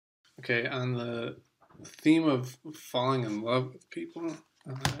Okay, on the theme of falling in love with people,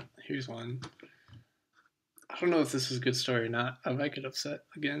 here's one. I don't know if this is a good story or not. I might get upset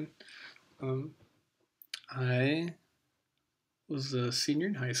again. Um, I was a senior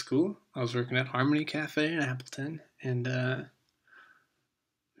in high school. I was working at Harmony Cafe in Appleton, and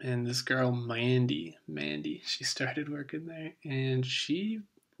this girl Mandy, she started working there, and she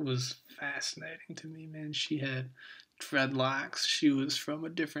was fascinating to me, man. She had dreadlocks. She was from a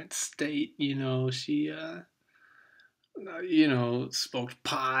different state, she smoked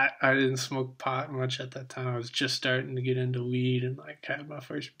pot. I didn't smoke pot much at that time. I was just starting to get into weed and like had my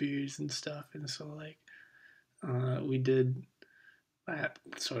first beers and stuff. And so we did that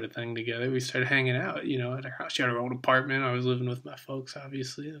sort of thing together. We started hanging out, at her house. She had her own apartment. I was living with my folks,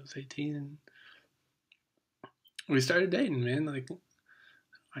 obviously. I was 18, and we started dating, man. Like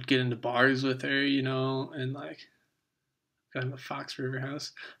I'd get into bars with her, and like got in the Fox River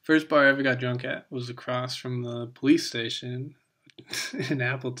house. First bar I ever got drunk at was across from the police station in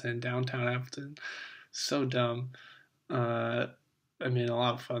Appleton, downtown Appleton. So dumb. Uh, I mean, a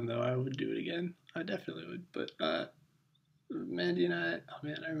lot of fun though. I would do it again. I definitely would. But Mandy and I, oh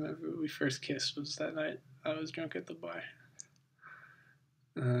man, I remember when we first kissed was that night. I was drunk at the bar,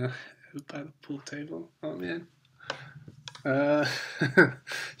 uh, by the pool table. Oh man, uh,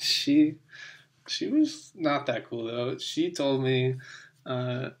 she she was not that cool though. She told me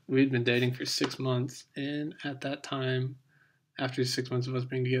we'd been dating for 6 months, and at that time, after 6 months of us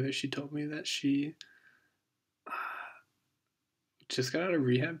being together, she told me that she just got out of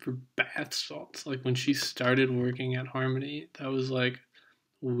rehab for bath salts. Like when she started working at Harmony, that was like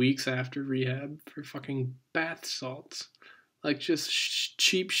weeks after rehab for fucking bath salts. Like just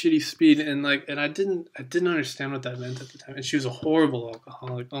cheap, shitty speed, and I didn't understand what that meant at the time. And she was a horrible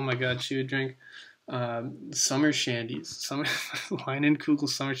alcoholic. Oh my god, she would drink summer shandies, summer Line and Kugel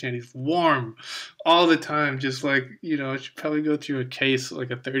summer shandies, warm all the time. Just like she'd probably go through a case like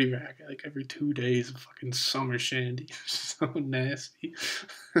a 30 rack like every 2 days of fucking summer shandy. So nasty.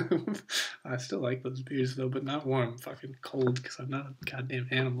 I still like those beers though, but not warm, fucking cold because I'm not a goddamn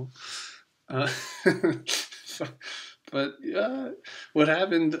animal. Uh, but what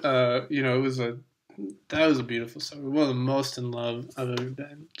happened? It was a that was a beautiful summer. One of the most in love I've ever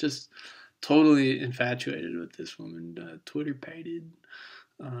been. Just totally infatuated with this woman. Twitter pated,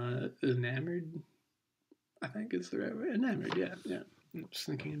 enamored. I think is the right word. Enamored. Yeah, yeah. I'm just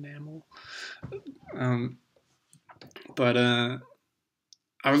thinking enamel. Um, but I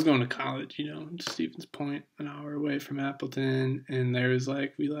was going to college. Stevens Point, an hour away from Appleton, and there was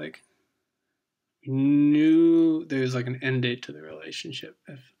like we knew there was like an end date to the relationship.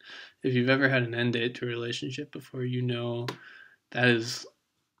 If you've ever had an end date to a relationship before, that is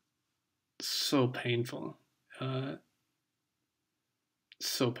so painful. Uh,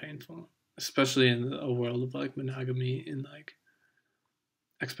 so painful, especially in a world of like monogamy and like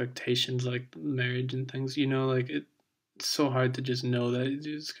expectations, like marriage and things. Like it's so hard to just know that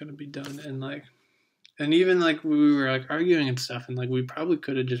it's gonna be done, and even like we were like arguing and stuff, and like we probably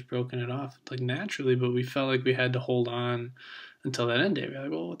could have just broken it off like naturally, but we felt like we had to hold on until that end date. We're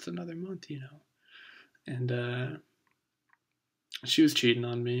like, well, it's another month. And she was cheating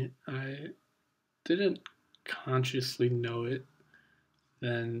on me. I didn't consciously know it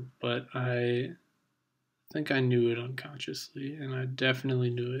then, but I think I knew it unconsciously, and I definitely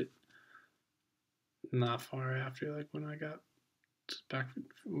knew it not far after, like when I got back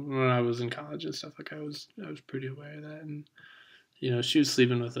when I was in college and stuff. Like I was pretty aware of that, and she was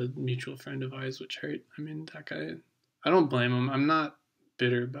sleeping with a mutual friend of ours, which hurt. I mean, that guy. I don't blame him. I'm not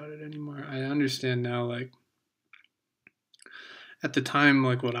bitter about it anymore. I understand now. Like at the time,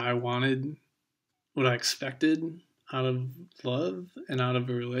 like what I wanted, what I expected out of love and out of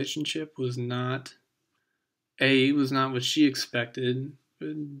a relationship was not what she expected,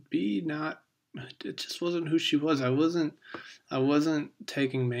 and B, not it just wasn't who she was. I wasn't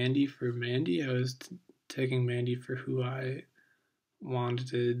taking Mandy for Mandy. I was taking Mandy for who I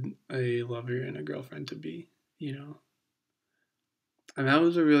wanted a lover and a girlfriend to be, you know. And that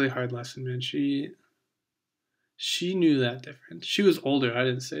was a really hard lesson, man. She knew that difference. She was older. I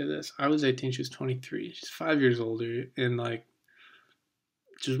didn't say this. I was 18. She was 23. She's 5 years older and like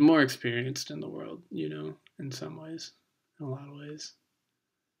just more experienced in the world, in some ways, in a lot of ways.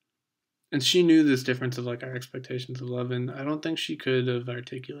 And she knew this difference of like our expectations of love, and I don't think she could have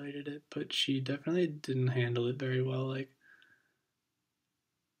articulated it, but she definitely didn't handle it very well. Like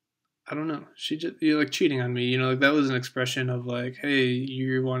I don't know, she just like cheating on me. Like that was an expression of like, hey,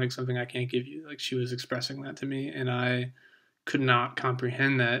 you're wanting something I can't give you. Like she was expressing that to me, and I could not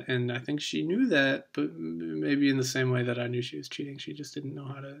comprehend that. And I think she knew that, but maybe in the same way that I knew she was cheating, she just didn't know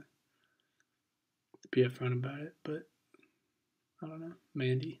how to. be upfront about it. But I don't know,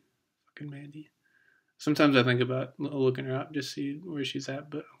 Mandy, fucking Mandy. Sometimes I think about looking her up, just see where she's at,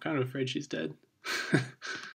 but I'm kind of afraid she's dead.